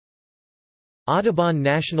Audubon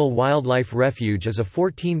National Wildlife Refuge is a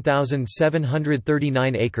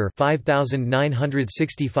 14,739-acre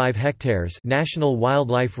 (5,965 hectares) national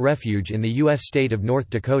wildlife refuge in the U.S. state of North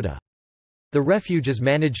Dakota. The refuge is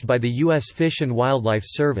managed by the U.S. Fish and Wildlife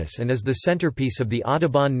Service and is the centerpiece of the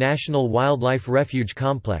Audubon National Wildlife Refuge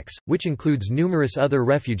complex, which includes numerous other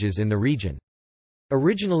refuges in the region.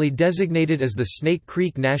 Originally designated as the Snake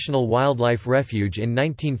Creek National Wildlife Refuge in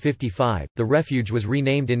 1955, the refuge was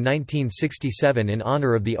renamed in 1967 in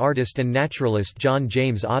honor of the artist and naturalist John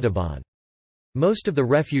James Audubon. Most of the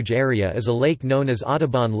refuge area is a lake known as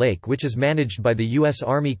Audubon Lake, which is managed by the U.S.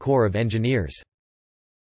 Army Corps of Engineers.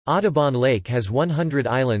 Audubon Lake has 100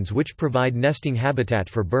 islands which provide nesting habitat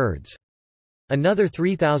for birds. Another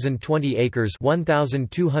 3,020 acres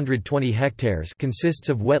 (1,220 hectares) consists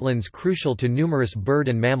of wetlands crucial to numerous bird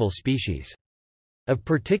and mammal species. Of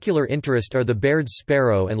particular interest are the Baird's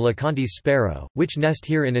sparrow and LeConte's sparrow, which nest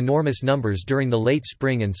here in enormous numbers during the late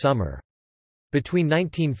spring and summer. Between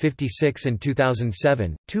 1956 and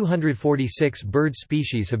 2007, 246 bird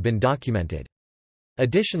species have been documented.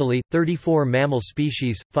 Additionally, 34 mammal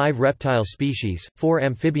species, 5 reptile species, 4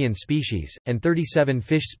 amphibian species, and 37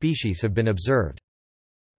 fish species have been observed.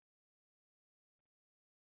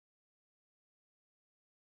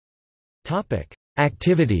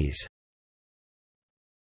 Activities.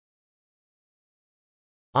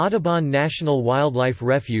 Audubon National Wildlife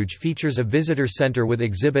Refuge features a visitor center with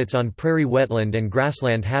exhibits on prairie wetland and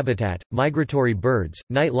grassland habitat, migratory birds,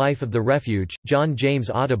 night life of the refuge, John James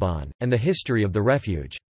Audubon, and the history of the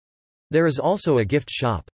refuge. There is also a gift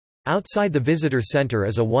shop. Outside the visitor center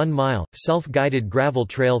is a 1-mile, self-guided gravel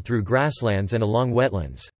trail through grasslands and along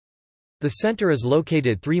wetlands. The center is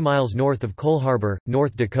located 3 miles north of Cole Harbor,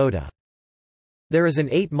 North Dakota. There is an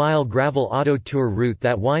 8-mile gravel auto tour route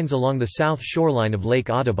that winds along the south shoreline of Lake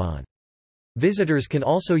Audubon. Visitors can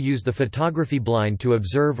also use the photography blind to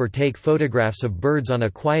observe or take photographs of birds on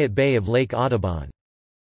a quiet bay of Lake Audubon.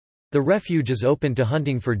 The refuge is open to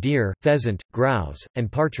hunting for deer, pheasant, grouse,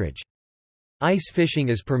 and partridge. Ice fishing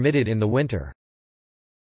is permitted in the winter.